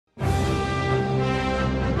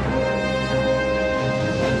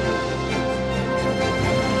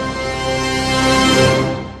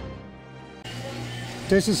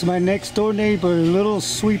This is my next door neighbor, little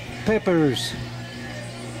sweet peppers.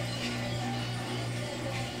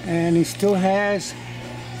 And he still has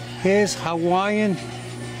his Hawaiian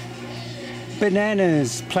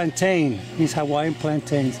bananas, plantain. These Hawaiian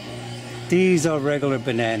plantains. These are regular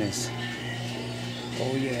bananas.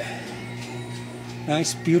 Oh yeah.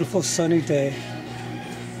 Nice, beautiful, sunny day.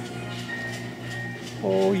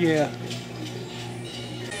 Oh yeah.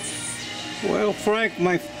 Well, Frank,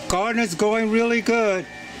 my garden is going really good.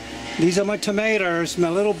 These are my tomatoes, my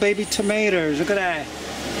little baby tomatoes. Look at that.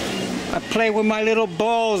 I play with my little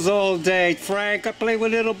balls all day, Frank. I play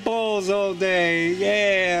with little balls all day.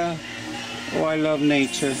 Yeah. Oh, I love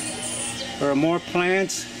nature. There are more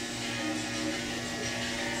plants.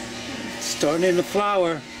 Starting to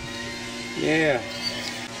flower. Yeah.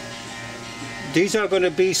 These are going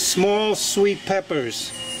to be small sweet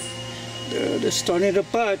peppers. They're starting to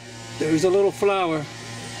bud. There's a little flower.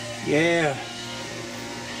 Yeah.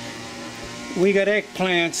 We got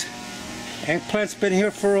eggplants. Eggplant's been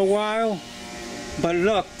here for a while. But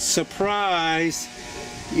look, surprise.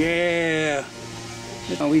 Yeah.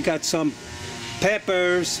 We got some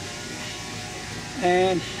peppers.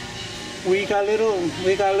 And we got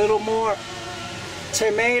little more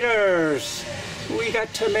tomatoes. We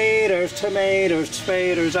got tomatoes.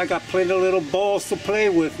 I got plenty of little balls to play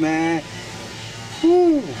with, man.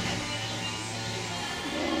 Woo.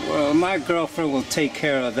 Well, my girlfriend will take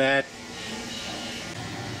care of that.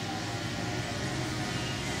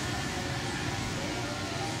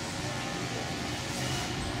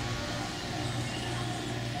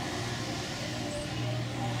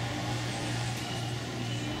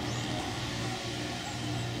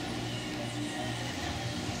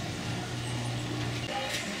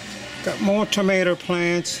 Got more tomato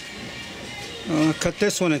plants. Cut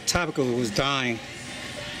this one at the top because it was dying.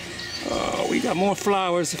 Oh, we got more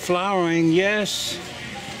flowers flowering, yes.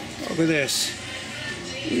 Look at this.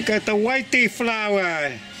 We got the whitey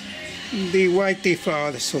flower. The whitey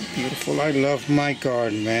flower, that's so beautiful. I love my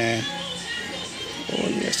garden, man. Oh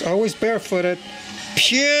yes, always barefooted.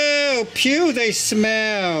 Pew, pew, they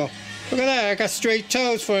smell. Look at that, I got straight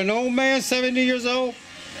toes for an old man, 70 years old.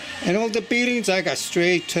 And all the beatings, I got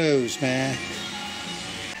straight toes, man.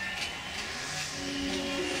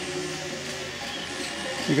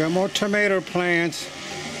 We got more tomato plants.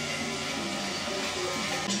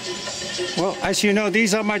 Well, as you know,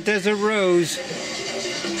 these are my desert rose.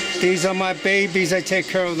 These are my babies. I take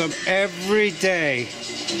care of them every day.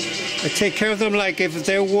 I take care of them like if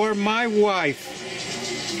they were my wife.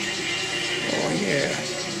 Oh, yeah.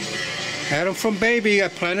 Had them from baby. I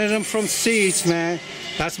planted them from seeds, man.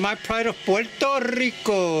 That's my pride of Puerto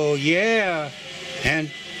Rico. Yeah. And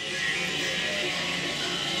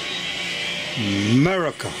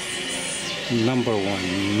America, number one,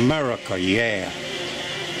 America, yeah.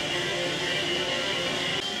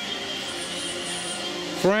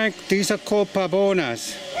 Frank, these are called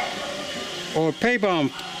pavonas, or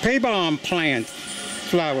paybomb plant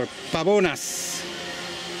flower, pavonas,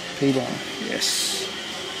 paybomb, yes.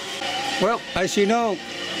 Well, as you know,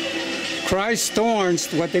 Christ's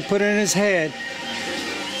thorns, what they put in his head,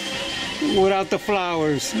 without the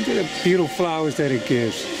flowers. Look at the beautiful flowers that it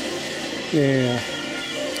gives. Yeah.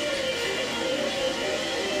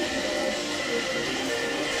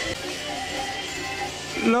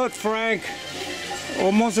 Look, Frank,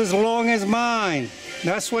 almost as long as mine.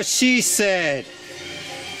 That's what she said.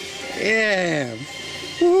 Yeah.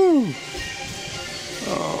 Woo.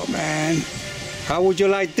 Oh, man. How would you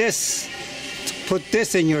like this? To put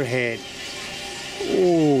this in your head.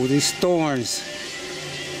 Oh, these thorns.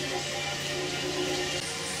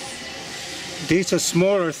 These are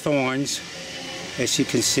smaller thorns, as you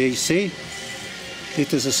can see. See?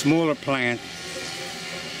 This is a smaller plant.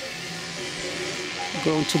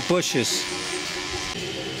 Growing to bushes.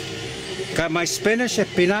 Got my spinach,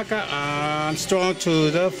 espinaca. I'm strong to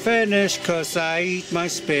the finish, 'cause I eat my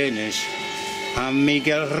spinach. I'm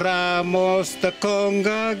Miguel Ramos, the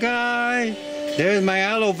conga guy. There's my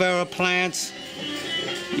aloe vera plants.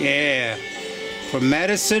 Yeah. For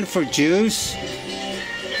medicine, for juice.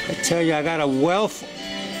 I tell you, I got a wealth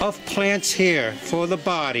of plants here for the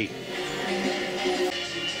body.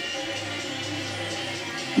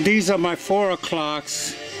 These are my 4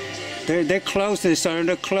 o'clocks. They're closed. They're starting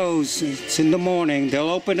to close. It's in the morning. They'll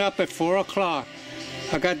open up at 4 o'clock.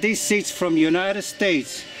 I got these seats from United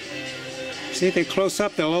States. See, they close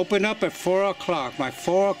up. They'll open up at 4 o'clock. My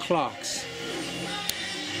 4 o'clocks.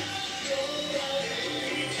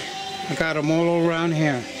 I got them all around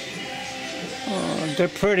here. Oh, they're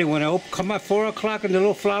pretty. When I come at 4 o'clock and the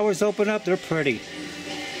little flowers open up, they're pretty.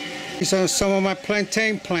 These are some of my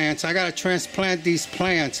plantain plants. I gotta transplant these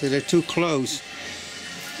plants. They're too close.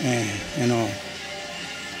 And, you know,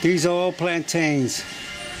 these are all plantains.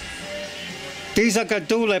 These are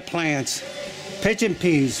gadule plants, pigeon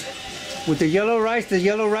peas. With the yellow rice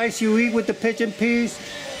you eat with the pigeon peas,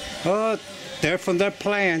 oh, they're from their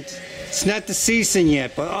plant. It's not the season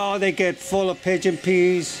yet, but oh, they get full of pigeon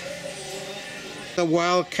peas. The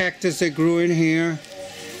wild cactus that grew in here.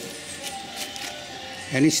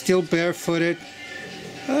 And he's still barefooted.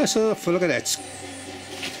 Oh, so look at that.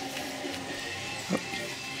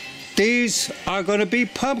 These are going to be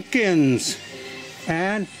pumpkins.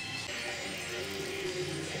 And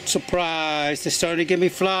surprise, they're starting to give me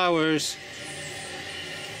flowers.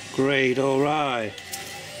 Great, all right.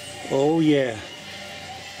 Oh yeah.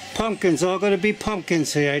 Pumpkins, all going to be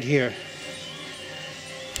pumpkins right here.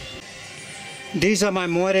 These are my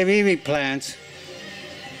muere vivi plants.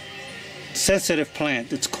 Sensitive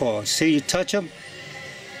plant, it's called. See, you touch them.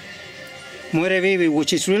 Muere vivi,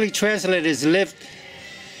 which is really translated as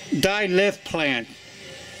die-live plant.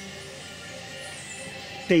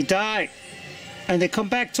 They die and they come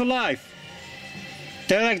back to life.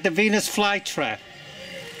 They're like the Venus flytrap.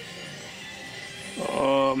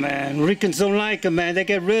 Oh man, Ricans don't like them, man. They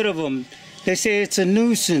get rid of them. They say it's a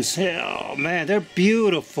nuisance. Oh man, they're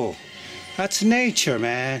beautiful. That's nature,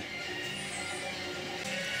 man.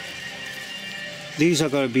 These are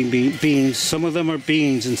going to be beans. Some of them are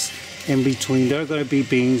beans in between. They're going to be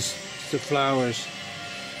beans. The flowers.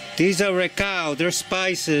 These are regaló. They're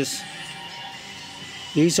spices.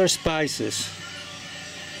 These are spices.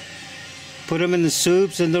 Put them in the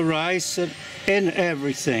soups and the rice and in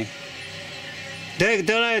everything. They're in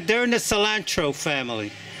the cilantro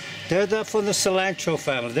family. They're from the cilantro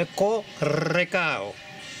family. They're called regaló.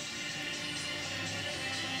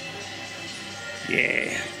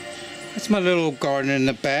 Yeah. That's my little garden in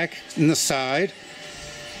the back, in the side.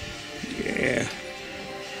 Yeah.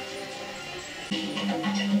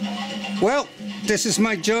 Well, this is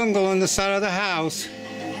my jungle on the side of the house.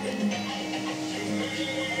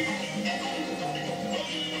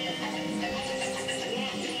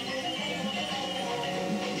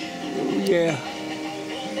 Yeah.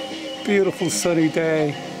 Beautiful sunny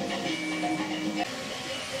day.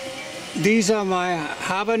 These are my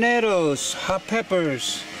habaneros, hot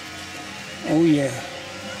peppers. Oh yeah,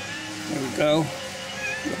 there we go.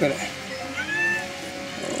 Look at that.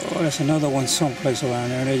 Oh, there's another one someplace around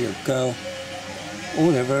there. There you go.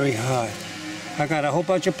 Oh, they're very hot. I got a whole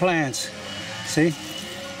bunch of plants. See?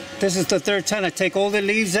 This is the third time I take all the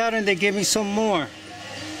leaves out and they give me some more.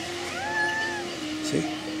 See?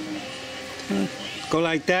 Go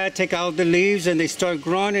like that, take out the leaves and they start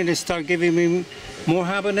growing and they start giving me more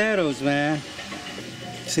habaneros, man.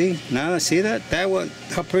 See, now see that? That was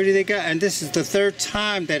how pretty they got. And this is the third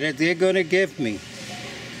time that they're going to give me.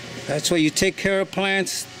 That's why you take care of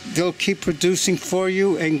plants, they'll keep producing for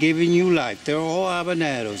you and giving you life. They're all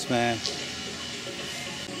habaneros, man.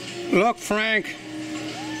 Look, Frank.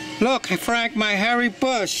 Look, Frank, my hairy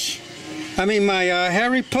bush. I mean, my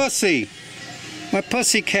hairy pussy. My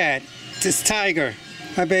pussy cat. This tiger.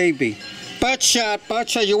 My baby. Butt shot, butt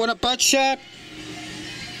shot. You want a butt shot?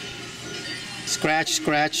 Scratch,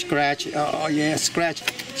 scratch, scratch. Oh yeah, scratch,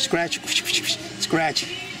 scratch, scratch.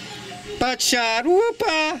 Butt shot,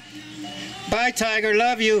 whoopa. Bye, tiger,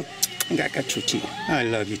 love you. I got Chuchi. I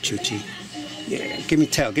love you, Chuchi. Yeah, give me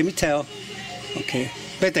tail, give me tail. Okay,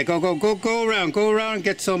 vete, go around and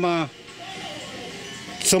get some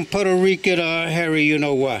Puerto Rican hairy, you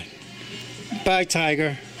know what. Bye,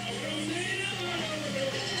 tiger.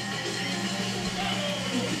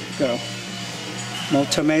 Go. More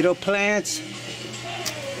tomato plants.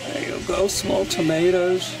 There you go, small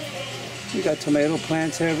tomatoes. We got tomato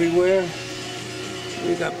plants everywhere.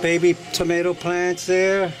 We got baby tomato plants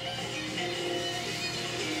there.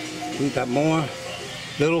 We got more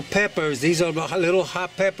little peppers. These are little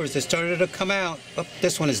hot peppers that started to come out. Oh,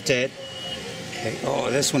 this one is dead. Okay.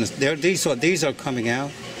 Oh, this one is there. These are coming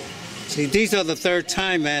out. See, these are the third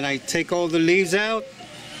time, man. I take all the leaves out.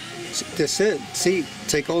 That's it. See,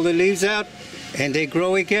 take all the leaves out, and they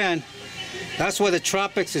grow again. That's why the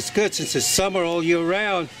tropics is good, since it's summer all year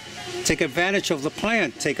round. Take advantage of the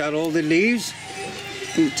plant. Take out all the leaves.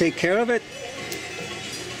 You take care of it.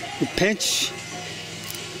 You pinch.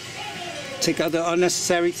 Take out the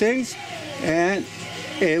unnecessary things, and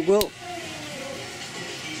it will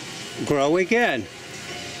grow again.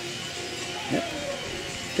 Yep.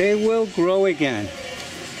 They will grow again.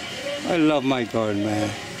 I love my garden, man.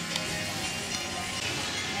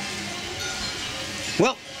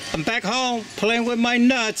 Well, I'm back home playing with my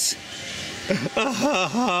nuts.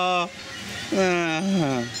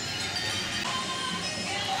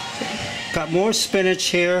 Got more spinach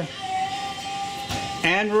here.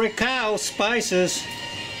 And regaló spices.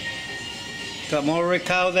 Got more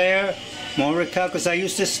regaló there. More regaló because I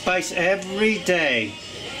use this spice every day.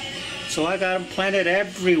 So I got them planted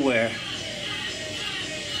everywhere.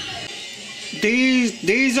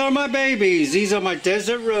 These are my babies. These are my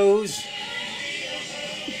desert rose.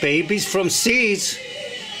 Babies from seeds.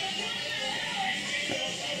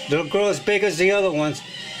 They'll grow as big as the other ones.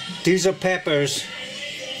 These are peppers.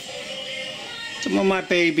 Some of my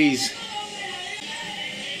babies.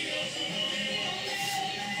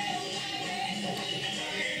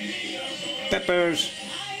 Peppers.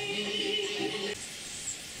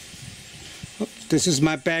 This is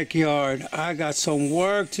my backyard. I got some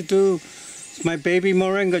work to do. It's my baby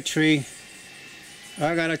moringa tree.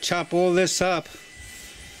 I gotta chop all this up.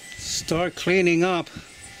 Start cleaning up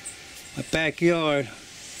my backyard.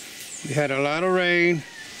 We had a lot of rain,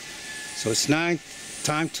 so it's now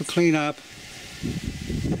time to clean up.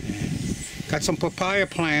 Got some papaya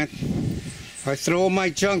plant. I throw my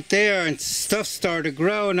junk there and stuff started to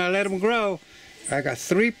grow and I let them grow. I got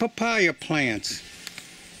 3 papaya plants.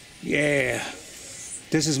 Yeah.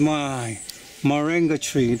 This is my moringa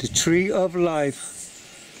tree, the tree of life.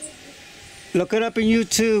 Look it up in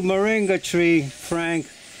YouTube, moringa tree, Frank.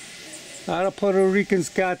 A lot of Puerto Ricans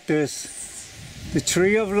got this. The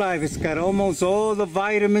tree of life. It's got almost all the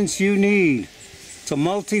vitamins you need. It's a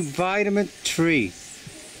multivitamin tree.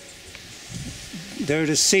 There are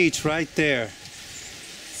the seeds right there.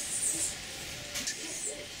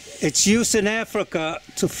 It's used in Africa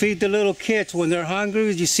to feed the little kids when they're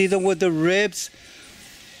hungry. You see them with the ribs,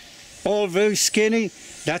 all very skinny.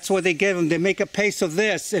 That's what they give them. They make a paste of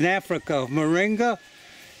this in Africa, moringa,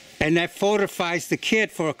 and that fortifies the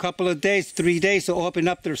kid for a couple of days, 3 days, to open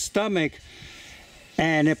up their stomach.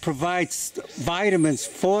 And it provides vitamins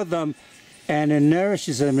for them, and it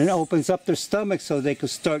nourishes them and opens up their stomach so they can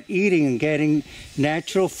start eating and getting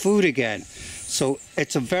natural food again. So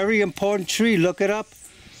it's a very important tree. Look it up.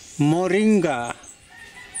 Moringa.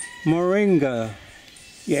 Moringa.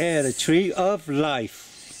 Yeah, the tree of life.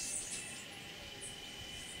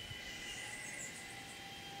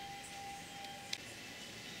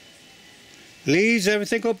 Leaves,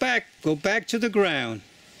 everything go back to the ground.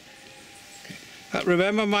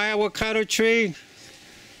 Remember my avocado tree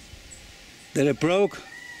that it broke?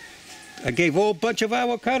 I gave a whole bunch of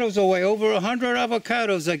avocados away, over 100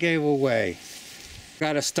 avocados I gave away.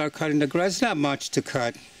 Gotta start cutting the grass, not much to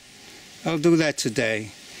cut. I'll do that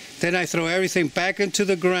today. Then I throw everything back into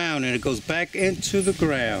the ground and it goes back into the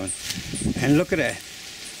ground. And look at that,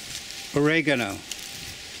 oregano.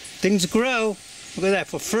 Things grow, look at that,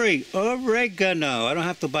 for free, oregano. I don't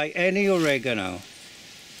have to buy any oregano.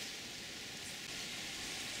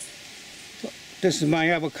 This is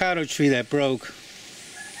my avocado tree that broke.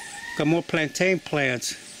 Got more plantain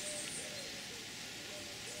plants.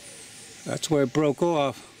 That's where it broke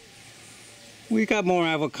off. We got more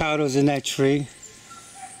avocados in that tree.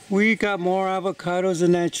 We got more avocados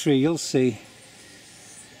in that tree, you'll see.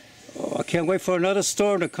 Oh, I can't wait for another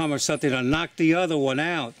storm to come or something to knock the other one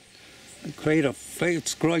out. And create a,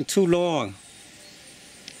 it's growing too long.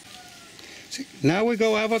 See, now we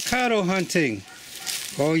go avocado hunting.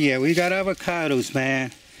 Oh yeah, we got avocados,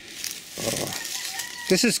 man. Oh,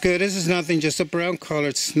 this is good. This is nothing, just a brown color.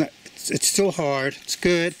 It's still hard. It's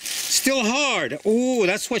good. Still hard. Ooh,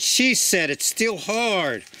 that's what she said. It's still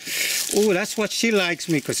hard. Ooh, that's what she likes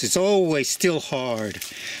me, because it's always still hard.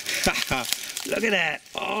 Look at that.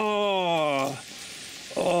 Oh,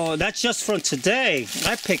 oh, that's just from today.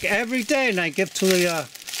 I pick every day and I give to the.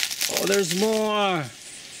 Oh, there's more.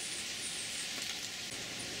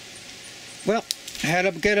 Well, I had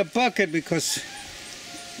to get a bucket because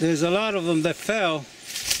there's a lot of them that fell.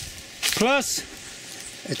 Plus,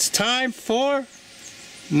 it's time for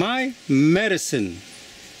my medicine.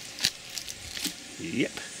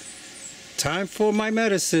 Yep. Time for my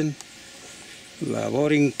medicine. La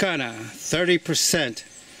Borincana, 30%,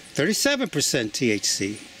 37%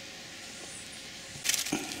 THC.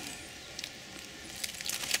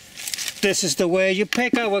 This is the way you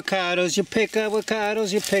pick avocados. You pick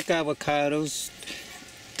avocados, you pick avocados.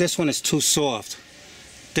 This one is too soft.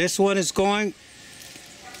 This one is going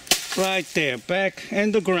right there, back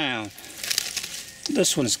in the ground.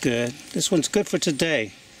 This one's good. This one's good for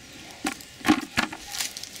today.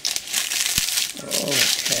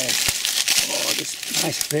 Okay. Oh, this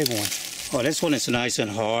nice big one. Oh, this one is nice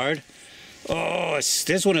and hard. Oh,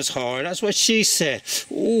 this one is hard. That's what she said.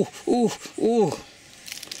 Ooh, ooh, ooh.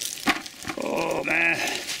 Oh, man.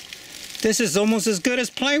 This is almost as good as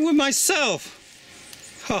playing with myself.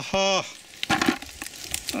 Ha ha.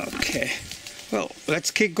 Okay. Well,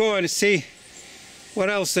 let's keep going and see what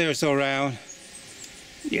else there's around.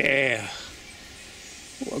 Yeah.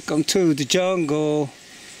 Welcome to the jungle.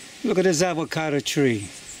 Look at this avocado tree.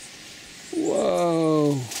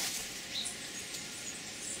 Whoa.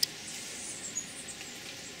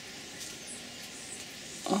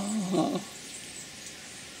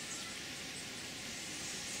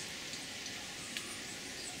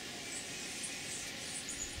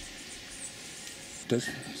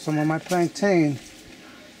 Some of my plantain.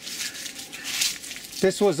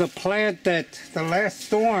 This was a plant that the last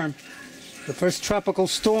storm, the first tropical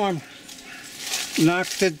storm,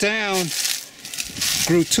 knocked it down.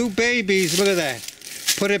 Grew 2 babies. Look at that.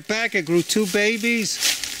 Put it back. It grew 2 babies,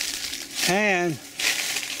 and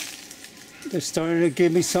they're starting to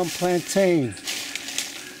give me some plantain.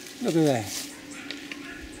 Look at that.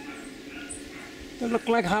 They look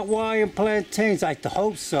like Hawaiian plantains. I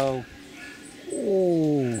hope so.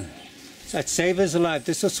 Oh, that saved his life.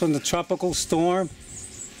 This was from the tropical storm.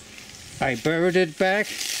 I buried it back.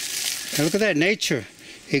 And look at that, nature.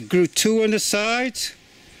 It grew 2 on the sides.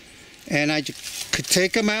 And I could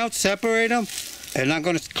take them out, separate them. And I'm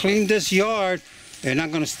going to clean this yard. And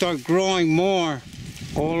I'm going to start growing more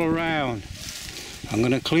all around. I'm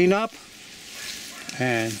going to clean up.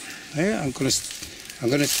 And yeah, I'm going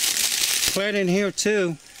to plant in here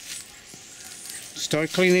too.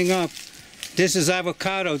 Start cleaning up. This is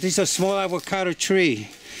avocado. These are small avocado tree.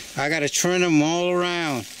 I gotta trim them all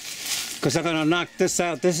around because I'm gonna knock this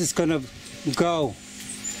out. This is gonna go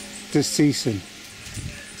this season.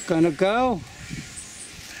 It's gonna go,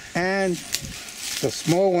 and the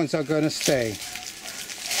small ones are gonna stay.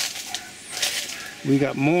 We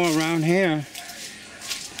got more around here.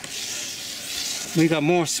 We got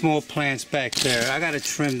more small plants back there. I gotta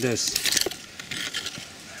trim this.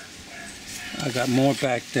 I got more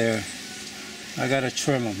back there. I gotta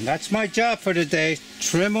trim them. That's my job for today.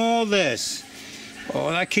 Trim all this. Oh,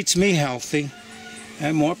 that keeps me healthy.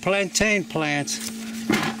 And more plantain plants.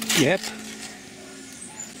 Yep.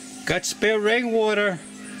 Got spare rainwater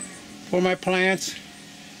for my plants.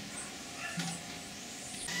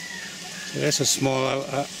 So that's a small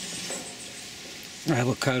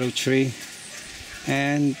avocado tree.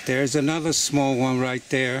 And there's another small one right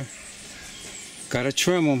there. Gotta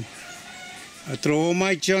trim them. I throw all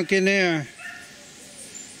my junk in there.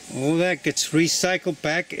 All that gets recycled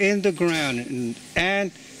back in the ground,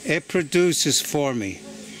 and it produces for me.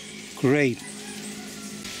 Great.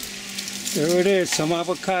 There it is, some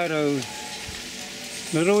avocados.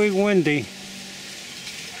 Literally windy.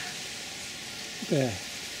 There.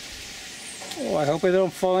 Oh, I hope it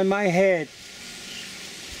don't fall in my head.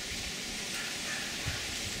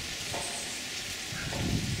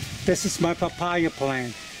 This is my papaya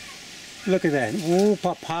plant. Look at that. Oh,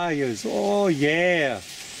 papayas. Oh, yeah.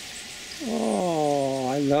 Oh,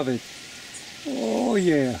 I love it. Oh,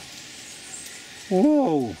 yeah.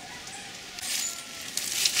 Whoa.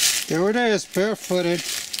 There it is, barefooted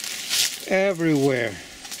everywhere.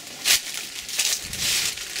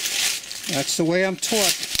 That's the way I'm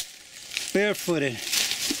taught. Barefooted.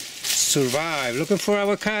 Survive. Looking for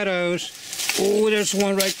avocados. Oh, there's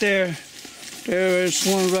one right there. There's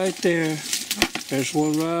one right there. There's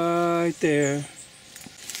one right there.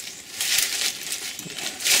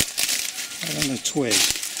 Right on the twig.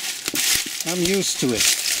 I'm used to it.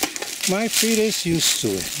 My feet is used to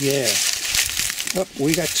it. Yeah. Oh,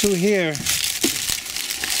 we got 2 here.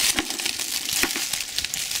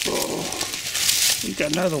 Oh, we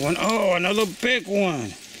got another one. Oh, another big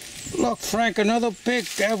one. Look, Frank, another big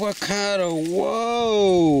avocado.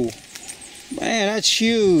 Whoa. Man, that's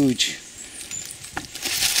huge.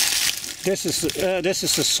 This is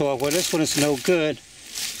the soft one. This one is no good.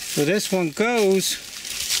 So this one goes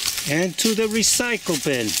into the recycle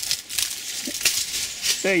bin.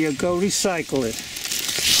 There you go, recycle it.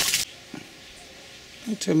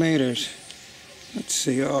 And tomatoes. Let's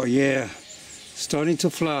see, oh yeah. Starting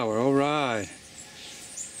to flower, all right.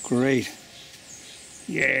 Great.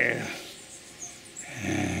 Yeah.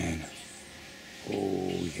 And,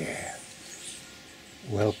 oh yeah.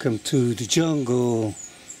 Welcome to the jungle.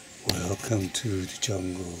 Welcome to the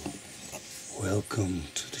jungle. Welcome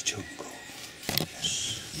to the jungle.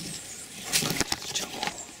 Yes. Welcome to the jungle.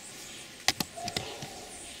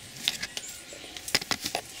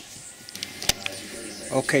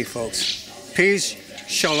 Okay, folks. Peace.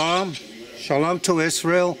 Shalom. Shalom to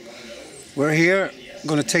Israel. We're here. I'm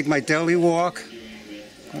going to take my daily walk.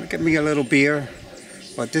 I'm going to get me a little beer.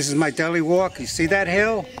 But this is my daily walk. You see that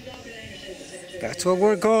hill? That's where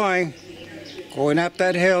we're going. Going up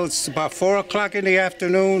that hill. It's about 4 o'clock in the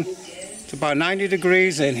afternoon. It's about 90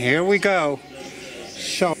 degrees, and here we go.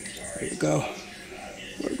 So, there you go.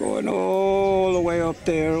 Going all the way up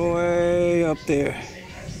there, way up there.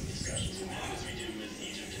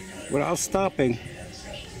 Without stopping.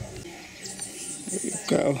 There we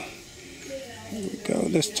go. Here we go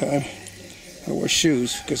this time. I wear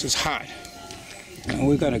shoes because it's hot. And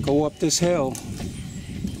we're gonna go up this hill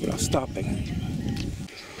without stopping.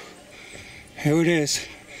 Here it is.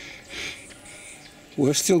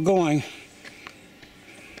 We're still going.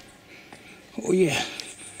 Oh yeah.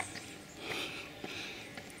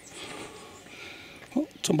 Oh,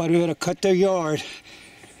 somebody had to cut their yard.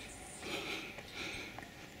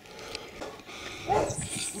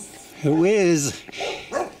 Who is?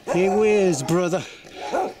 Who is, brother?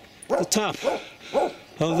 The top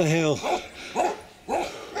of the hill.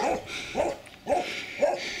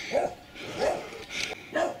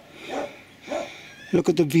 Look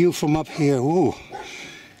at the view from up here. Ooh.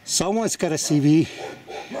 Someone's got a CV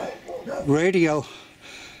radio.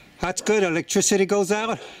 That's good. Electricity goes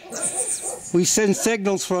out. We send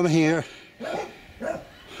signals from here.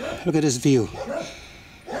 Look at this view.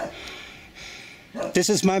 This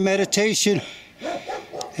is my meditation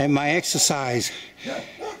and my exercise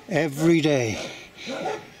every day.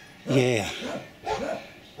 Yeah.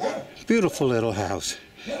 Beautiful little house.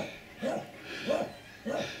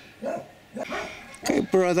 Okay,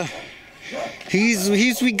 brother.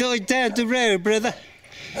 We going down the road, brother.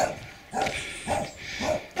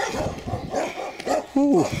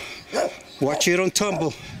 Ooh. Watch you don't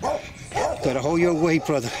tumble. Gotta hold your weight,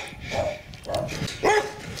 brother.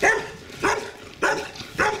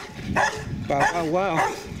 Wow, wow,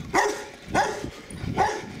 wow.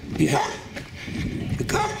 Yeah.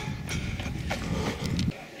 Look up.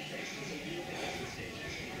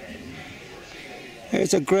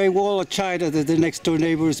 There's a gray wall of China that the next door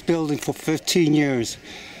neighbor is building for 15 years.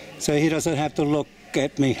 So he doesn't have to look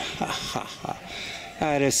at me. Ha ha ha.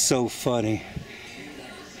 That is so funny.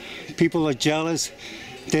 People are jealous.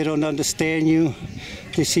 They don't understand you.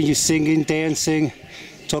 They see you singing, dancing,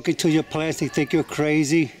 talking to your plants. They think you're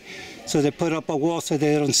crazy. So they put up a wall so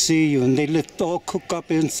they don't see you, and they all cook up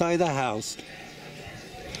inside the house.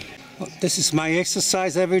 This is my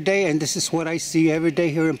exercise every day, and this is what I see every day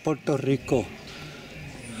here in Puerto Rico.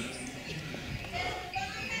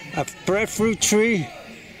 A breadfruit tree,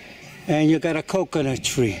 and you got a coconut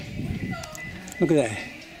tree. Look at that.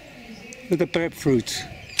 Look at the breadfruits.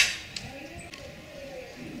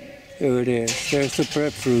 There it is. There's the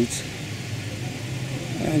breadfruits.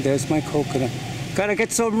 And there's my coconut. Gotta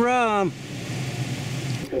get some rum.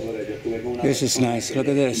 This is nice. Look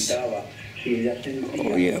at this.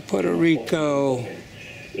 Oh yeah, Puerto Rico.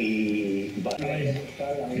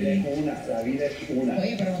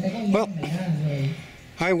 Well,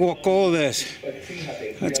 I walk all this.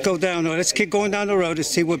 Let's go down. Let's keep going down the road to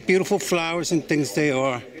see what beautiful flowers and things they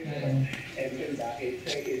are.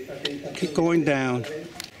 Keep going down.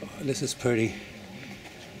 Oh, this is pretty.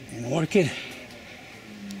 An orchid.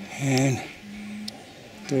 And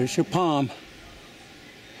there's your palm.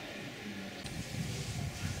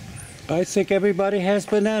 I think everybody has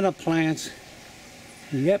banana plants.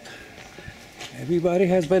 Yep. Everybody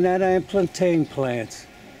has banana and plantain plants.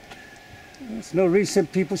 There's no reason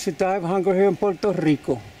people should die of hunger here in Puerto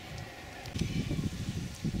Rico.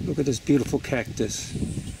 Look at this beautiful cactus.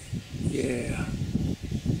 Yeah.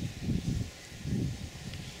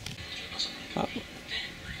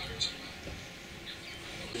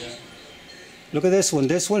 Look at this one.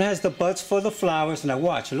 This one has the buds for the flowers. Now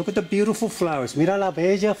watch. Look at the beautiful flowers. Mira la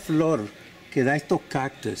bella flor que da estos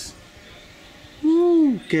cactus.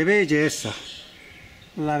 ¡Qué belleza!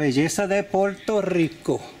 La belleza de Puerto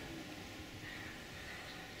Rico.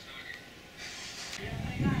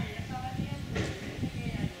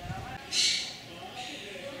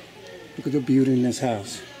 Look at the beauty in this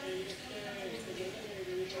house.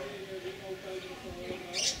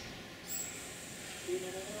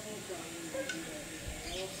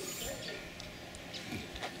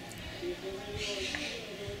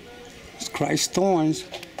 It's Christ thorns.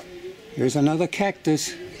 Here's another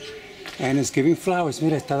cactus. And it's giving flowers.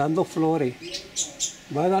 Mira, está dando flores.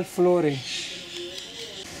 Va a dar flores.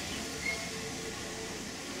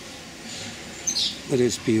 Look at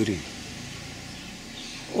this beauty.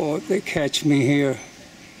 Oh, if they catch me here,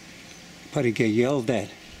 probably get yelled at.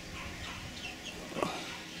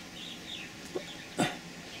 Look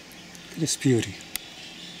at this beauty.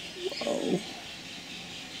 Whoa.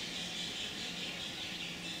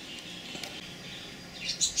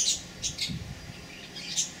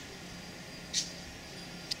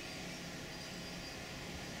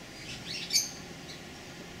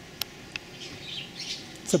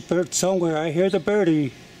 It's a bird somewhere. I hear the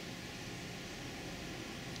birdie.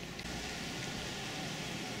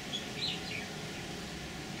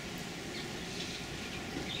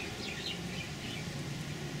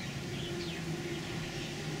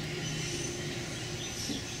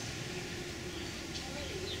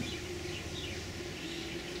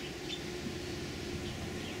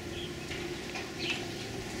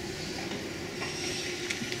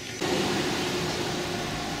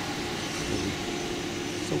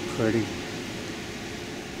 So pretty.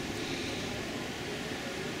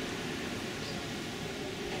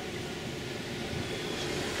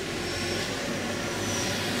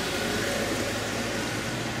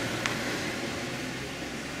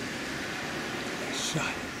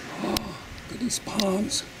 Shot. Oh, look at these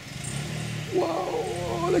palms.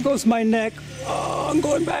 Whoa, there goes my neck. Oh, I'm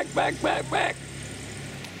going back.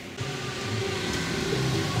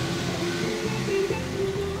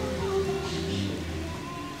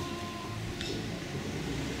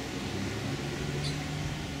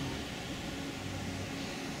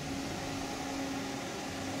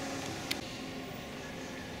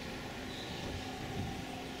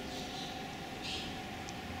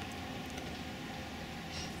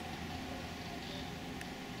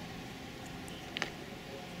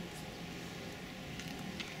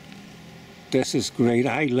 This is great,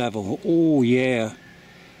 eye level. Oh yeah.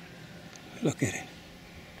 Look at it.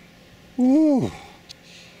 Ooh.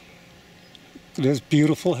 This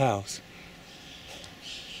beautiful house.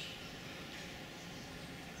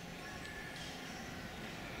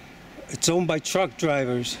 It's owned by truck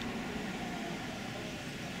drivers.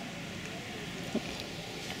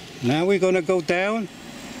 Now we're gonna go down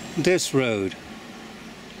this road.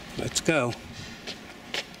 Let's go.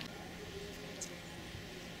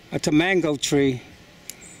 That's a mango tree.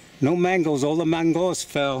 No mangoes, all the mangoes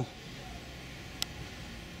fell.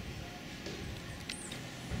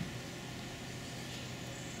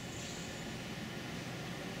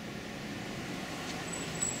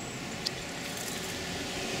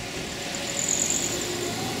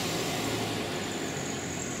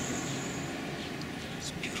 It's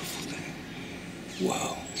a beautiful thing.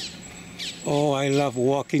 Wow. Oh, I love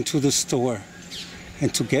walking to the store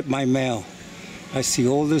and to get my mail. I see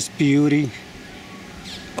all this beauty.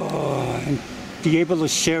 Oh, and be able to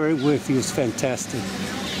share it with you is fantastic.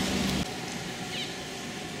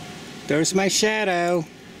 There's my shadow.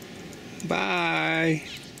 Bye.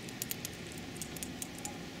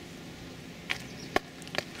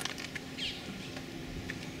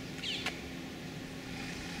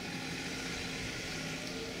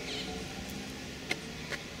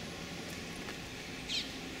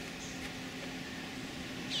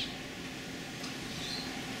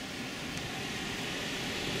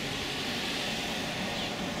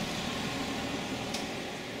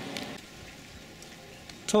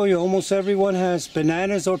 Told you almost everyone has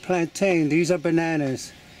bananas or plantain. These are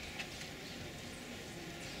bananas.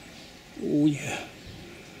 Oh yeah.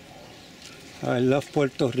 I love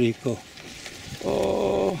Puerto Rico.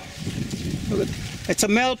 Oh, look at, it's a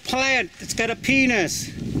male plant. It's got a penis.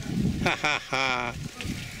 Ha ha ha.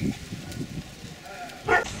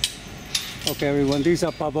 Okay everyone, these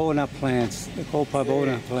are pavona plants. They're called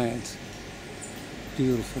pavona plants.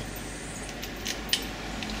 Beautiful.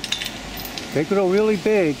 They grow really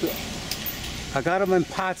big. I got them in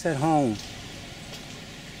pots at home.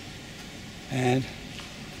 And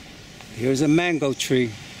here's a mango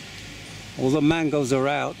tree. All the mangoes are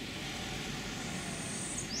out.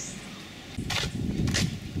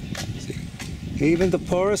 See, even the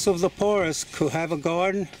poorest of the poorest could have a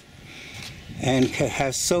garden and can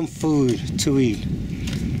have some food to eat.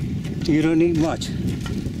 You don't need much,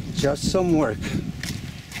 just some work.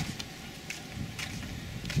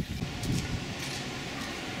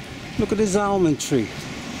 Look at this almond tree.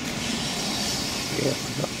 Yeah,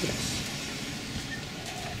 look at this.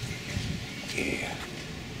 Yeah.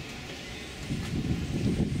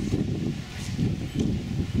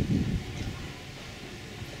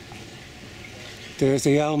 There's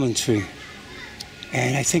the almond tree.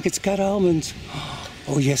 And I think it's got almonds.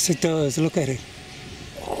 Oh, yes, it does. Look at it.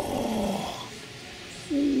 Oh,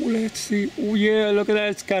 let's see. Oh, yeah, look at that.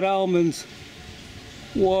 It's got almonds.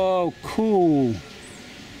 Whoa, cool.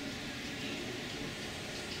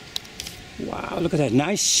 Wow, look at that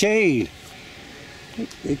nice shade.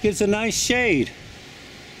 It gives a nice shade.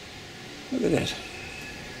 Look at that.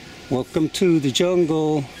 Welcome to the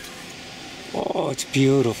jungle. Oh, it's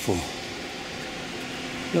beautiful.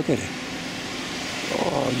 Look at it.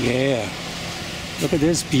 Oh, yeah. Look at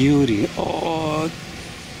this beauty. Oh,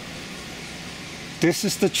 this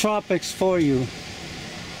is the tropics for you.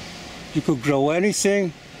 You could grow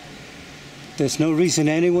anything. There's no reason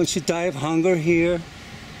anyone should die of hunger here.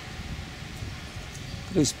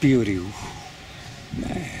 This beauty,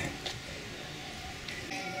 man.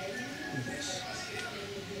 Look at this.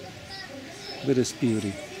 Look at this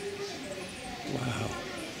beauty. Wow.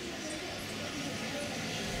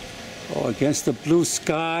 Oh, against the blue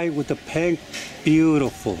sky with the pink,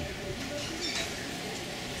 beautiful.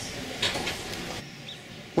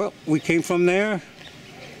 Well, we came from there,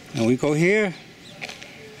 and we go here,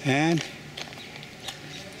 and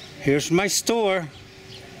Here's my store.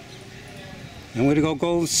 I'm gonna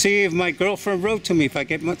go see if my girlfriend wrote to me, if I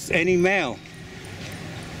get any mail.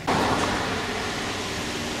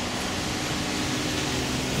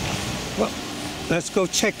 Well, let's go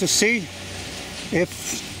check to see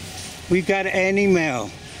if we got any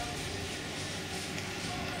mail.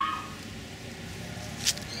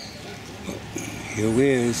 Here it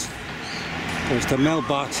is. There's the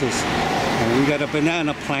mailboxes. And we got a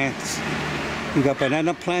banana plant. We got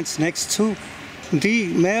banana plants next to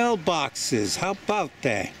the mailboxes. How about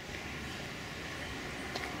that?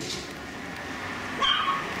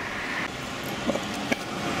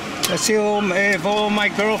 Let's see if all my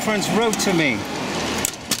girlfriends wrote to me.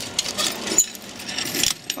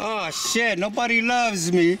 Oh shit, nobody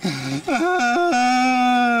loves me.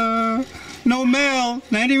 No mail,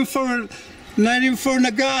 not even for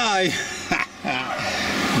the guy.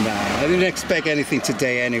 Nah, I didn't expect anything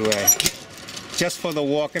today anyway. Just for the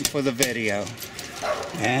walk and for the video.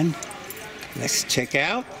 And let's check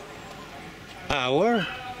out our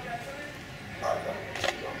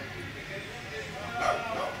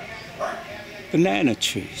banana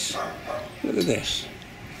trees. Look at this.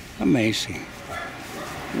 Amazing.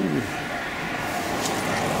 Ooh.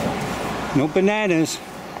 No bananas,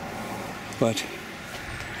 but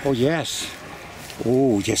oh yes.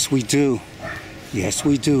 Oh yes we do. Yes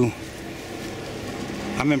we do.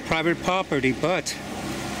 I'm in private property, but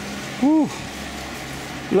whew,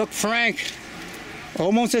 look, Frank,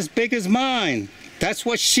 almost as big as mine. That's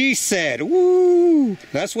what she said. Woo!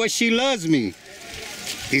 That's why she loves me.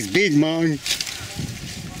 He's big, man.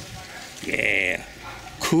 Yeah.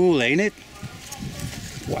 Cool, ain't it?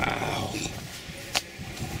 Wow.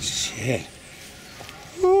 Shit.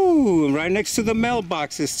 Ooh, right next to the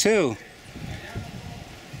mailboxes, too.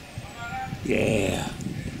 Yeah.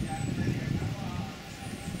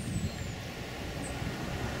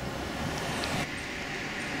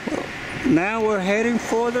 Well, now we're heading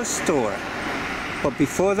for the store. But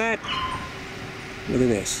before that, look at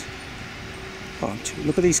this.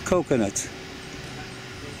 Look at these coconuts.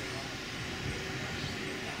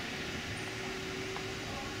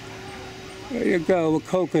 There you go, a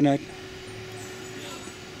coconut.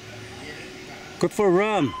 Good for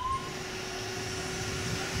rum.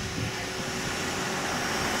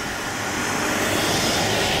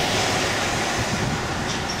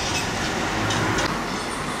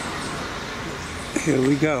 Here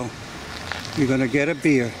we go. You're gonna get a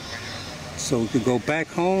beer. So we can go back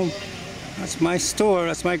home. That's my store,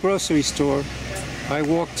 that's my grocery store. I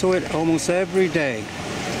walk to it almost every day.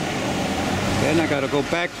 Then I gotta go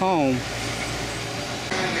back home.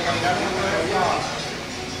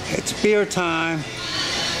 It's beer time.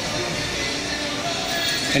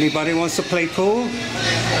 Anybody wants to play pool?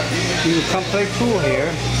 You can come play pool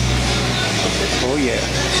here. Oh yeah.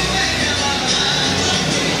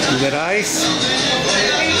 You got ice,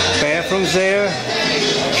 bathrooms there,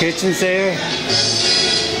 kitchen's there,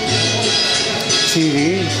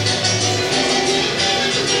 TV.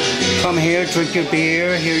 Come here, drink your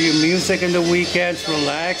beer, hear your music in the weekends,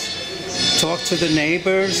 relax. Talk to the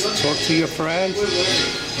neighbors, talk to your friends.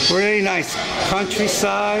 Really nice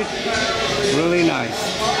countryside, really nice.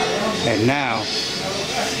 And now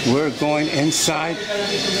we're going inside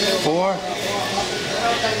for,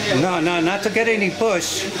 no, not to get any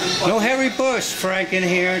bush. No hairy bush, Frank, in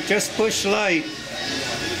here, just bush light.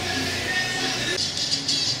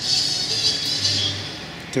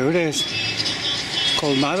 There it is.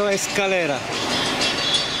 Colmado Escalera.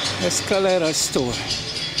 Escalera store.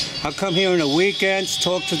 I'll come here on the weekends,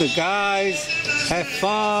 talk to the guys, have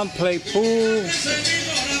fun, play pool,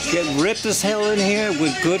 get ripped as hell in here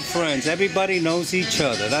with good friends. Everybody knows each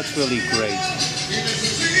other. That's really great.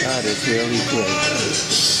 That is really great.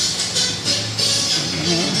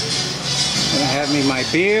 I'm gonna have me my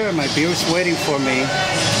beer. My beer's waiting for me.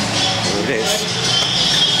 There it is.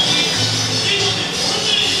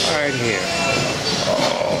 Right here.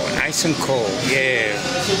 Oh, nice and cold. Yeah.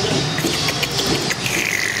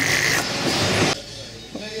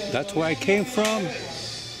 That's where I came from.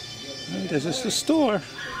 And this is the store.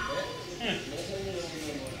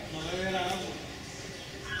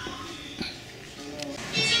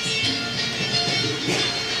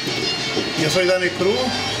 Yo soy Cruz,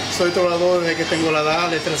 soy trovador desde que tengo la edad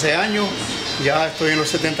de 13 años. Ya estoy en los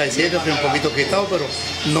 77, estoy un poquito quitado, pero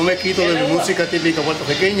no me quito de mi música típica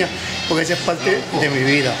puertorriqueña, porque esa es parte de mi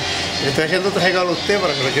vida. Le estoy haciendo este regalo a usted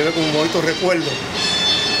para que lo lleve como un bonito recuerdo.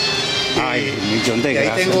 Ay, un millón de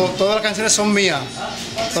gracias. Ahí tengo, todas las canciones son mías,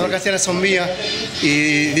 todas las canciones son mías,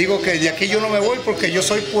 y digo que de aquí yo no me voy porque yo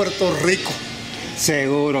soy Puerto Rico.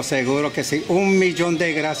 Seguro, seguro que sí. Un millón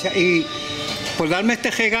de gracias. Y por darme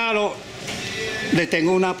este regalo, le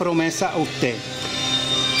tengo una promesa a usted.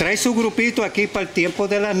 Trae su grupito aquí para el tiempo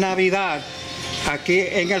de la Navidad, aquí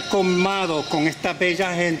en el colmado con esta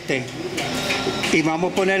bella gente. Y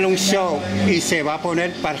vamos a ponerle un show y se va a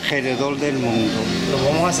poner para alrededor del mundo. Lo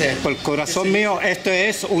vamos a hacer. Por corazón mío, esto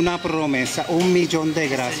es una promesa. 1.000.000 de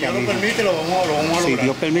gracias. Si Dios lo permite, lo vamos a lograr. Si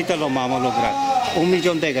Dios permite, lo vamos a lograr.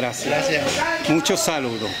 1.000.000 de gracias. Gracias. Muchos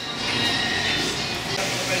saludos.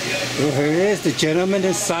 Here is the gentleman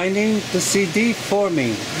is signing the CD for me.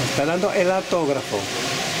 Me está dando el autógrafo.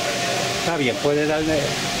 Está bien, puede darle.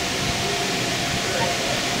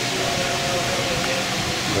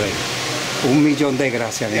 Bueno, 1.000.000 de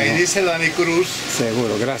gracias. Y ahí dice Dani Cruz.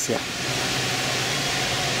 Seguro, gracias.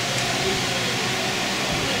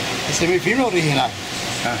 Ese es mi firma original.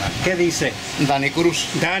 Ajá. ¿Qué dice? Dani Cruz.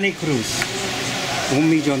 Dani Cruz.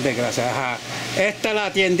 1.000.000 de gracias. Ajá. Esta es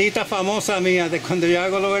la tiendita famosa mía de cuando yo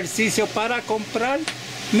hago los ejercicios para comprar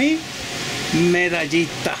mi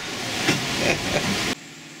medallita.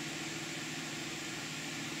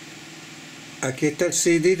 Aquí está el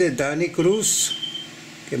CD de Dani Cruz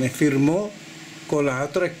que me firmó con las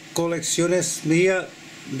otras colecciones mías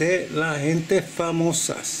de la gente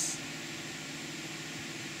famosas.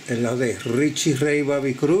 El lado de Richie Ray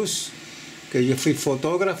Bobby Cruz, que yo fui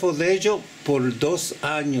fotógrafo de ellos por 2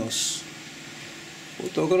 años.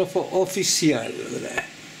 Fotógrafo oficial, ¿verdad?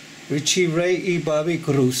 Richie Ray y Bobby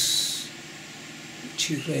Cruz.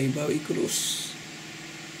 Richie Ray, Bobby Cruz.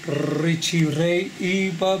 Richie Ray y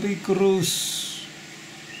Bobby Cruz.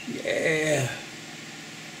 Yeah.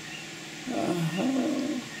 Ajá.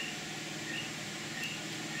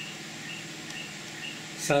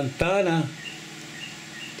 Santana.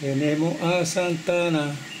 Tenemos a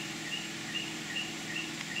Santana.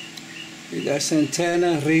 Miguel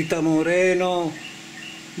Santana, Rita Moreno,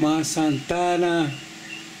 más Santana,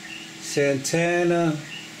 Santana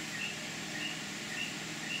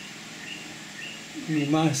y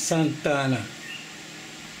más Santana.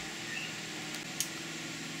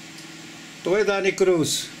 Tú eres Dani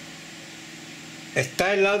Cruz.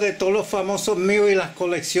 Está al lado de todos los famosos míos y las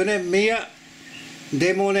colecciones mías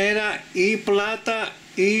de moneda y plata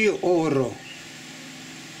y oro.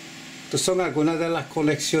 Estas son algunas de las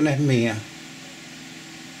colecciones mías.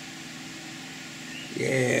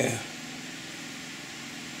 Yeah.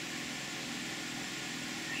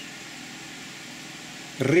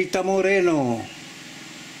 Rita Moreno.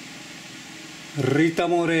 Rita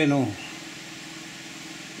Moreno.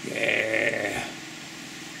 Yeah.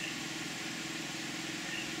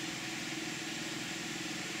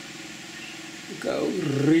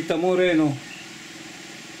 Rita Moreno.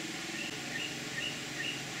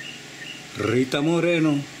 Rita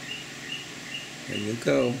Moreno. There you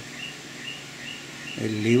go.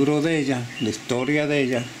 El libro de ella, la historia de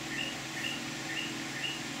ella.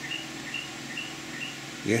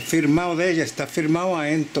 Y es firmado de ella, está firmado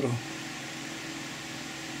adentro.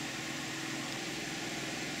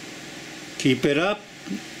 Keep it up,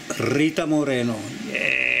 Rita Moreno.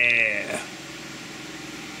 Yeah.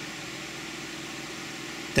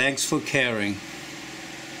 Thanks for caring.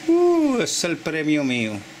 Es el premio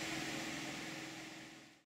mío.